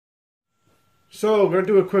So, we're going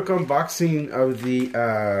to do a quick unboxing of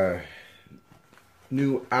the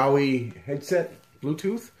new Awei headset,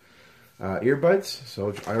 Bluetooth, earbuds.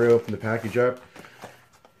 So, I already opened the package up.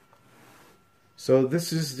 So,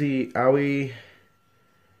 this is the Awei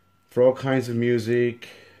for all kinds of music.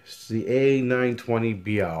 It's the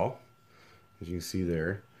A920bl, as you can see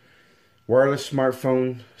there. Wireless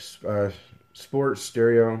smartphone, sports,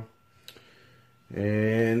 stereo.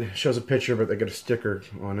 And it shows a picture, but they got a sticker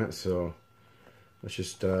on it, so let's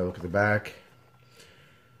just look at the back.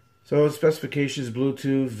 So specifications,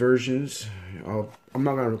 Bluetooth versions. I'm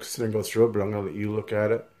not going to sit and go through it, but I'm going to let you look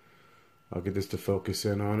at it. I'll get this to focus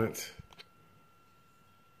in on it.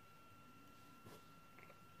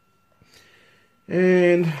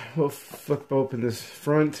 And we'll flip open this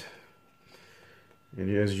front.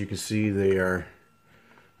 And as you can see, they are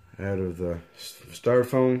out of the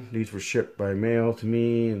styrofoam. These were shipped by mail to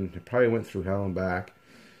me, and it probably went through hell and back.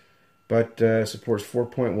 But supports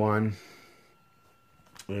 4.1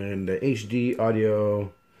 and HD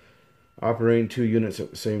audio, operating 2 units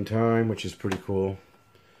at the same time, which is pretty cool.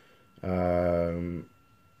 It's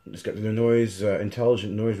got the noise,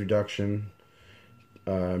 intelligent noise reduction.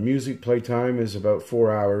 Music playtime is about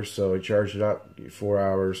 4 hours, so I charge it up 4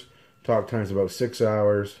 hours. Talk time is about 6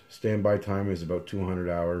 hours. Standby time is about 200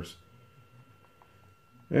 hours.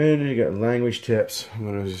 And you got language tips. I'm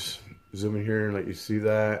going to just zoom in here and let you see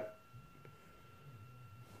that.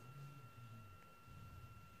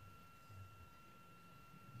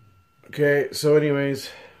 Okay, so anyways,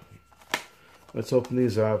 let's open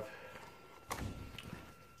these up.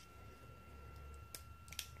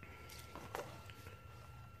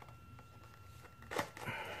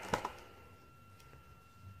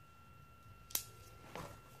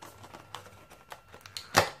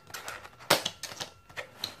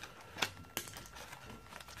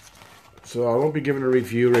 So I won't be giving a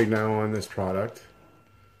review right now on this product,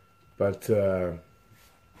 but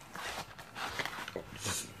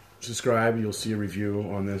subscribe. You'll see a review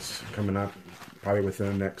on this coming up probably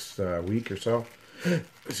within the next week or so.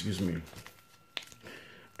 Excuse me.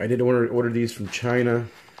 I did order these from China,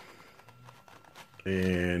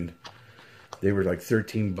 and they were like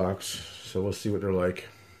 13 bucks. So we'll see what they're like.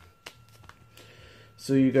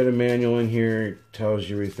 So you got a manual in here. It tells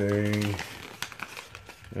you everything.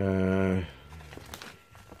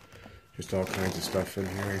 Just all kinds of stuff in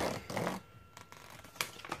here.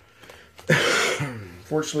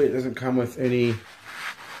 Fortunately, it doesn't come with any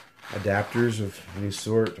adapters of any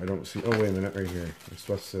sort. I don't see. Oh, wait a minute, right here.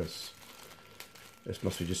 What's this? This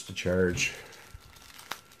must be just a charge.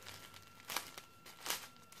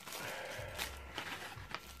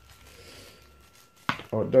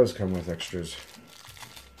 Oh, it does come with extras.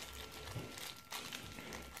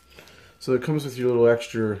 So it comes with your little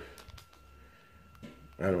extra,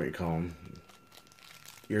 I don't know what you call them,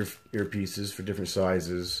 earpieces for different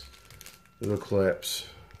sizes, little clips,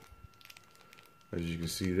 as you can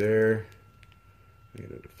see there.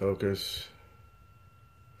 Get it to focus.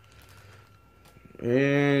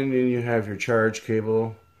 And then you have your charge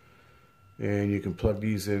cable, and you can plug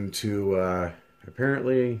these into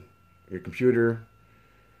apparently your computer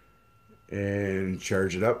and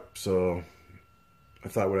charge it up. So I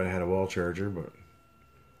thought I had a wall charger, but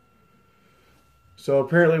so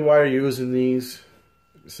apparently while you're using these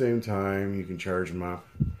at the same time, you can charge them up,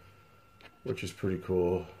 which is pretty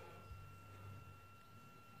cool.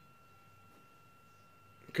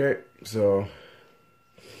 Okay, so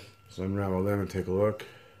let's unravel them and take a look.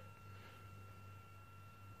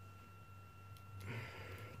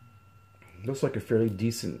 Looks like a fairly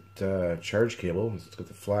decent charge cable. It's got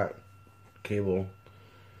the flat cable.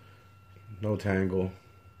 No tangle.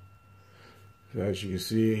 So as you can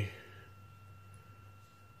see,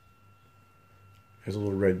 there's a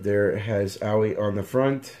little red there. It has Awei on the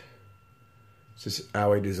front. It's just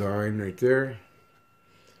Awei design right there.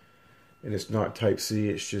 And it's not Type-C,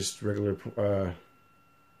 it's just regular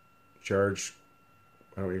charge.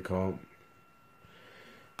 I don't know what you call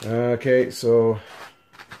it. Okay, so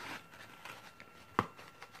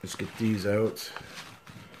let's get these out.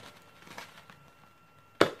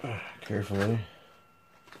 Carefully.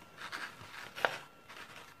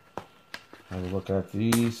 Have a look at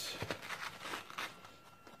these.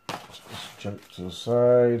 Just jump to the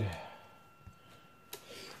side.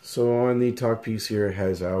 So on the top piece here, it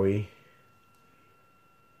has Awei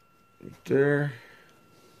right there.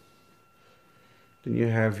 Then you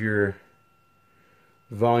have your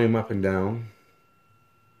volume up and down,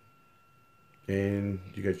 and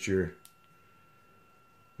you got your,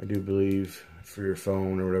 I do believe, for your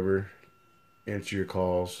phone or whatever, answer your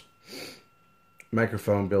calls.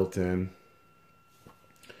 Microphone built in.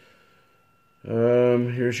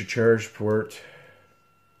 Here's your charge port.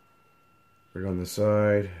 Right on the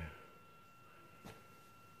side.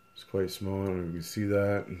 It's quite small, I don't know if you can see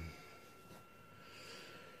that.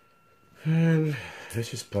 And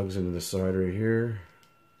this just plugs into the side right here.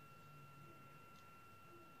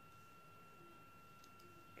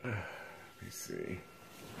 Let me see.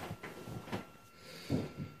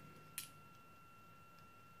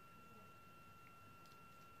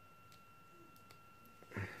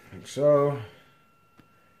 Like so.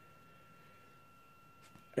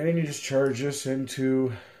 And then you just charge this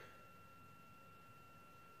into,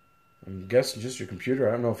 I'm guessing, just your computer.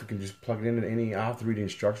 I don't know if you can just plug it into any. I'll have to read the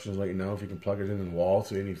instructions, let you know if you can plug it in the wall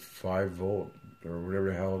to any 5-volt or whatever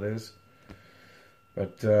the hell it is.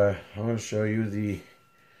 But I'm going to show you the,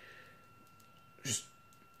 just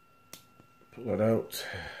pull it out.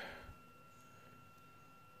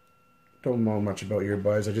 Don't know much about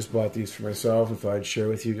earbuds. I just bought these for myself and thought I'd share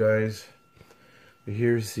with you guys. But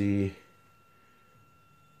here's the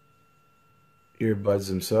earbuds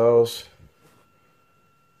themselves.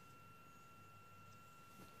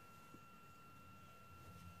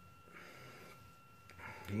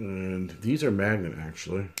 And these are magnet,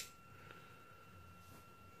 actually,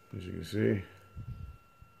 as you can see.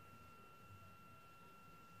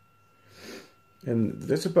 And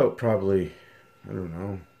that's about probably, I don't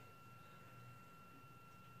know,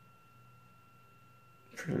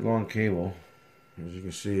 pretty long cable, as you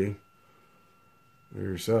can see for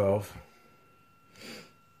yourself.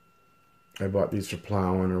 I bought these for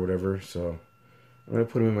plowing or whatever, so I'm going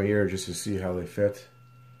to put them in my ear just to see how they fit.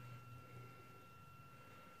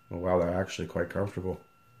 Oh wow, they're actually quite comfortable.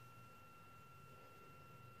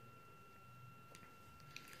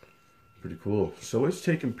 Pretty cool. So let's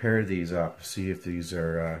take and pair these up, see if these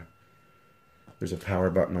are, there's a power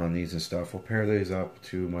button on these and stuff. We'll pair these up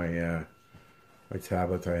to my my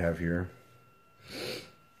tablet I have here.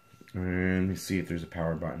 And let me see if there's a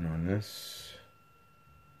power button on this.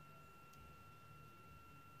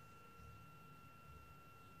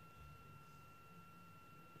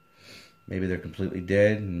 Maybe they're completely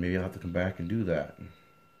dead, and maybe I'll have to come back and do that.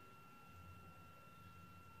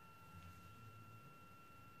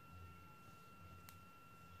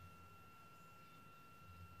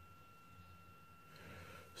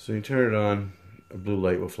 So you turn it on, a blue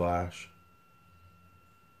light will flash.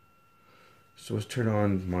 So let's turn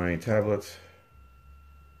on my tablet.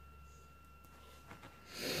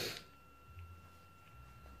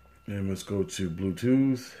 And let's go to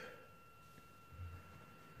Bluetooth.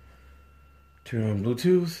 Turn on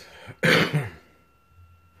Bluetooth.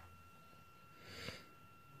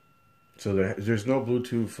 So there's no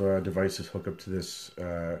Bluetooth devices hooked up to this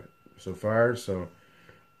so far. So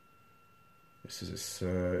this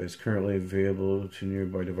is currently available to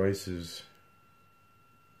nearby devices.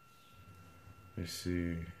 Let's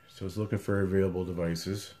see. So it's looking for available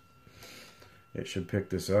devices. It should pick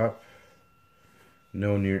this up.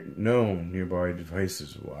 No nearby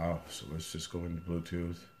devices. Wow. So let's just go into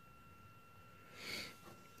Bluetooth.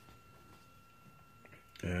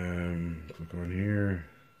 Click on here.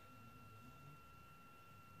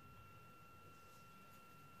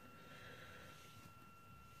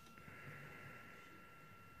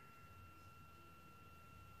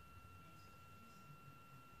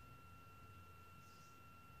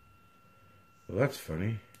 Well, that's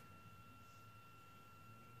funny.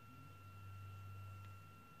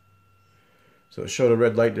 So it showed a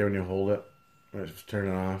red light there when you hold it. Let's turn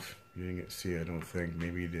it off. You didn't get to see it, I don't think.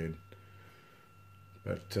 Maybe you did.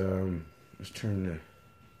 But let's turn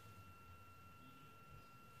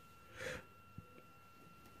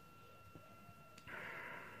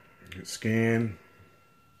the hit scan.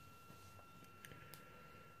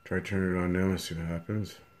 Try turning it on now and see what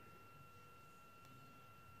happens.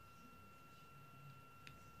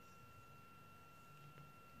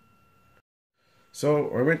 So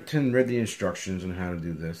I went and read the instructions on how to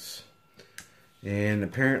do this. And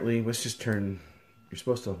apparently, let's just turn, you're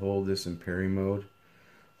supposed to hold this in pairing mode.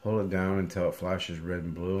 Hold it down until it flashes red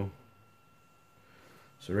and blue.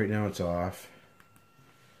 So right now it's off.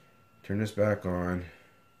 Turn this back on.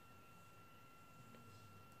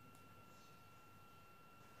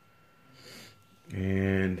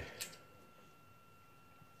 And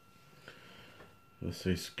let's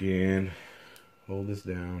say scan. Hold this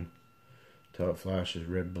down until it flashes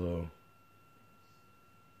red blue.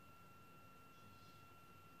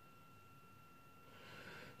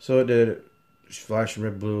 So it did it. Flashing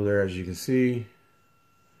red blue there, as you can see.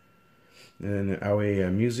 And then the Awei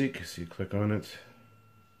music, so you click on it.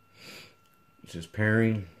 It's just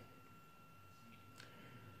pairing.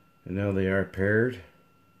 And now they are paired.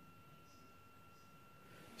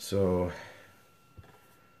 So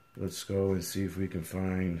Let's go and see if we can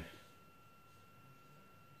find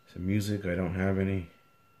some music. I don't have any.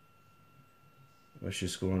 Let's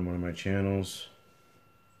just go on one of my channels.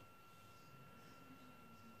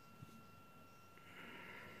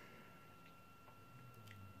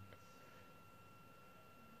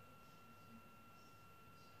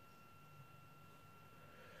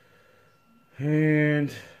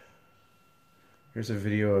 And here's a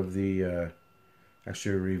video of the,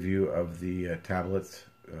 actually a review of the tablet,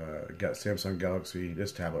 Samsung Galaxy,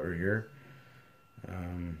 this tablet right here.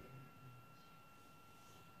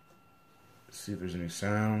 Let's see if there's any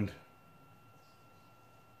sound.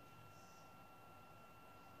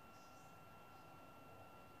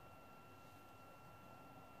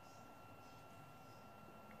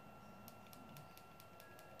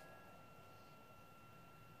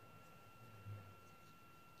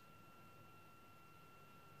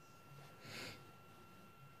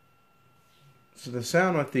 So the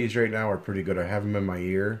sound with these right now are pretty good. I have them in my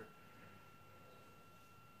ear.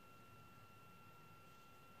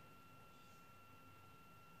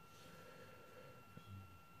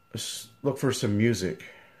 Let's look for some music.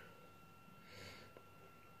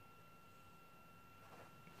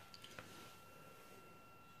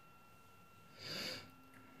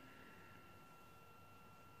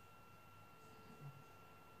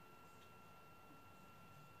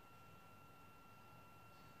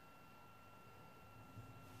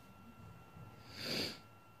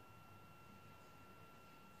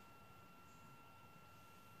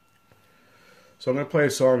 So I'm going to play a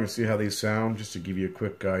song and see how these sound, just to give you a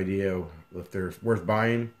quick idea if they're worth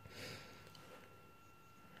buying.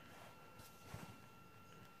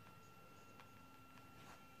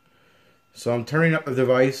 So I'm turning up the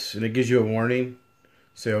device and it gives you a warning.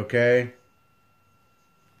 Say okay.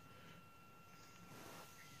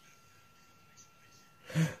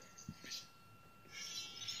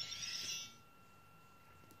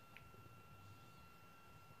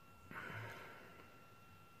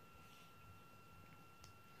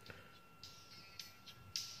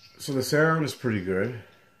 So the sound is pretty good.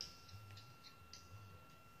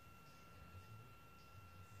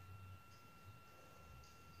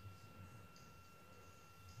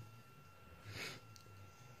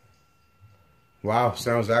 Wow,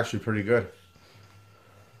 sounds actually pretty good.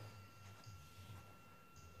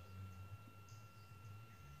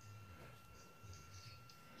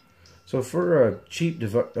 So for cheap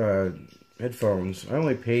headphones, I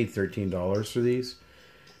only paid $13 for these,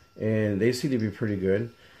 and they seem to be pretty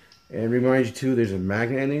good. And remind you too, there's a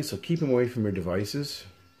magnet in these, so keep them away from your devices.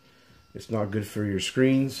 It's not good for your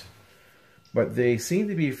screens, but they seem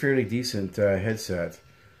to be a fairly decent headset.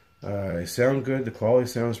 They sound good. The quality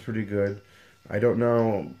sounds pretty good. I don't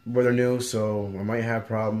know whether they're new, so I might have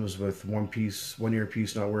problems with one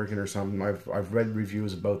earpiece not working or something. I've read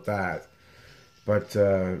reviews about that, but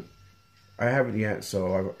I haven't yet.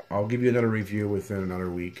 So I'll give you another review within another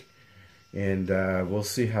week. And we'll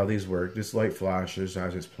see how these work. This light flashes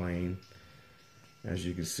as it's playing, as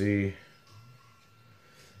you can see.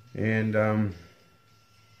 And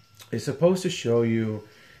it's supposed to show you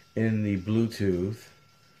in the Bluetooth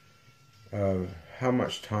how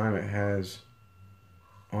much time it has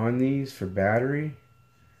on these for battery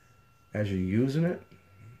as you're using it.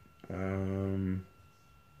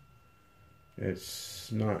 It's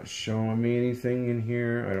not showing me anything in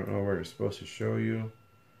here. I don't know where it's supposed to show you.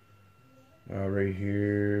 Right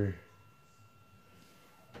here.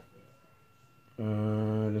 It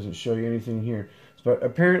doesn't show you anything here. But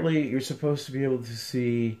apparently you're supposed to be able to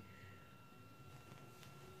see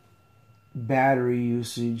battery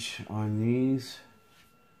usage on these.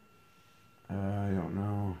 I don't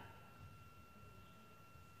know.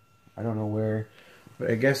 I don't know where.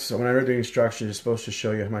 But I guess when I read the instructions, it's supposed to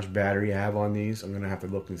show you how much battery you have on these. I'm going to have to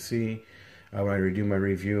look and see. When I do my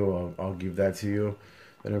review, I'll give that to you.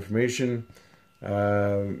 That information.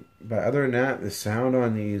 But other than that, the sound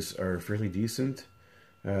on these are fairly decent.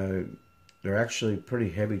 They're actually pretty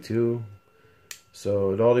heavy too,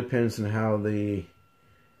 so it all depends on how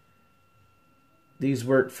these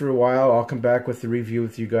work for a while. I'll come back with the review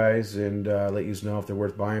with you guys and let you know if they're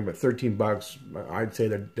worth buying. But $13, I'd say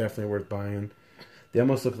they're definitely worth buying. They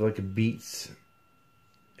almost look like a Beats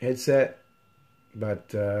headset, but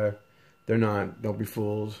they're not. Don't be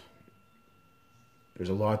fooled. There's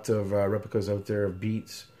a lot of replicas out there of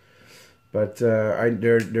Beats, but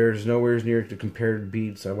there's nowhere near to compare to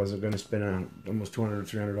Beats. I wasn't going to spend almost $200 or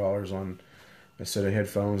 $300 on a set of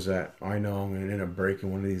headphones that I know I'm going to end up breaking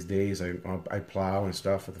one of these days. I plow and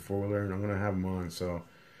stuff with the four-wheeler, and I'm going to have them on, so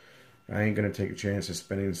I ain't going to take a chance of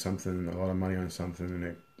spending a lot of money on something and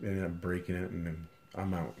it end up breaking it, and then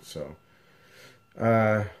I'm out. So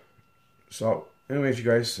So anyways, you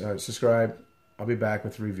guys, subscribe. I'll be back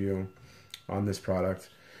with a review on this product.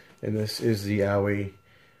 And this is the Awei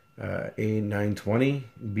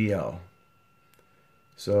A920bl.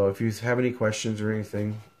 So if you have any questions or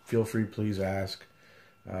anything, feel free, please ask.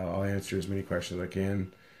 I'll answer as many questions as I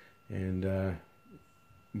can. And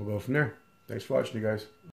we'll go from there. Thanks for watching, you guys.